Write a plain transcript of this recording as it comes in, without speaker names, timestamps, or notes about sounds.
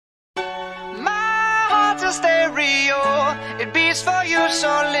a stereo, it beats for you, so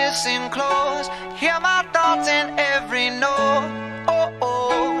listen close. Hear my thoughts in every note.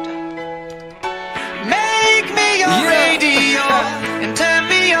 Make me your radio and turn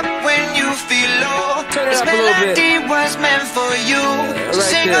me up when you feel low. This melody was meant for you, so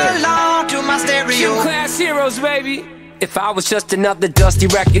sing along to my stereo. Class heroes, baby. If I was just another dusty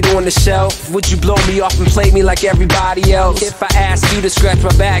record on the shelf, would you blow me off and play me like everybody else? If I asked you to scratch my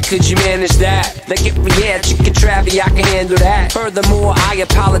back, could you manage that? Like if we had chicken Travie, I can handle that. Furthermore, I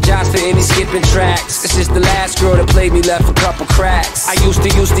apologize for any skipping tracks. This is the last girl that played me, left a couple cracks. I used to,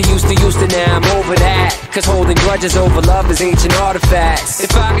 now I'm over that. Cause holding grudges over love is ancient artifacts.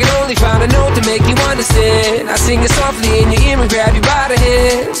 If I could only find a note to make you understand, I sing it softly in your ear and grab you by the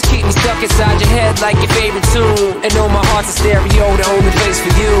hands. Keep me stuck inside your head like your favorite tune, and know my heart's a stereo, the only place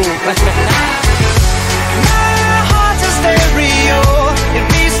for you. My heart's a stereo, it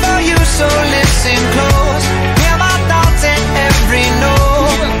beats for you, so listen close. Hear my thoughts in every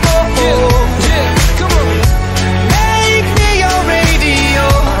note. Come on. Make me your radio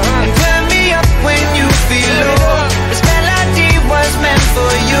and turn me up when you feel low. This melody was meant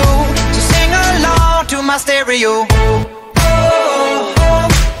for you, so sing along to my stereo.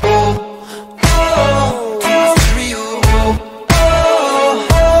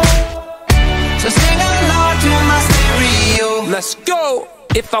 Let's go!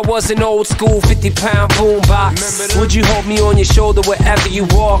 If I was an old school 50-pound boombox, would you hold me on your shoulder wherever you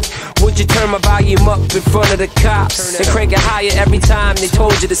walk? Would you turn my volume up in front of the cops and crank it higher every time they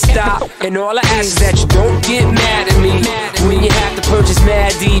told you to stop? And all I ask is that you don't get mad at me when you have to purchase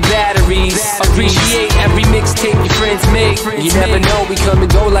Mad D batteries. Appreciate every mixtape your friends make. You never know, we come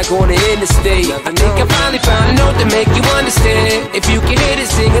and go like on the interstate. I think I finally found a note to make you understand. If you can hit it,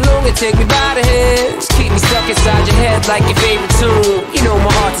 sing along and take me by the hands. Keep me stuck inside your head like your favorite tune. You know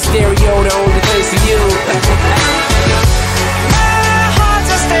my heart's a stereo, the only place for you. My heart's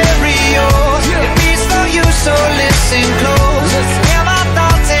a stereo, it beats for you, so listen close. Hear my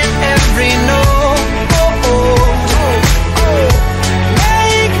thoughts in every note.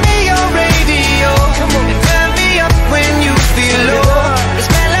 Make me your radio and turn me up when you feel low. This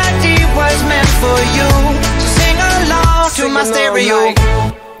melody was meant for you, so sing along to my stereo.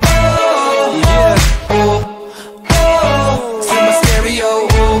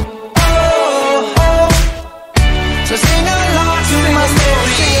 So sing along to my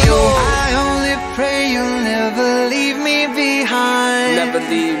stereo. I only pray you'll never leave me behind. Never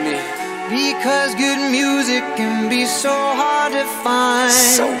leave me. Because good music can be so hard to find.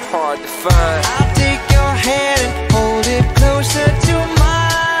 So hard to find. I'll take your hand and hold it closer to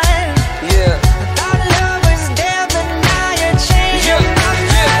mine. Yeah. Our love was there, but now you're changing my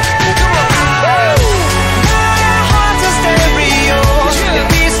mind. Come on. My heart's a stereo, it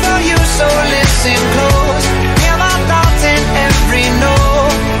beats for you, so listen close. Hear my thoughts in every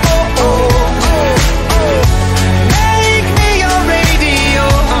note. Make me your radio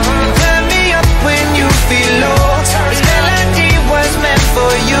and turn me up when you feel low. This melody was meant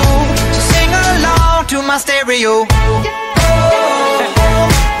for you, so sing along to my stereo.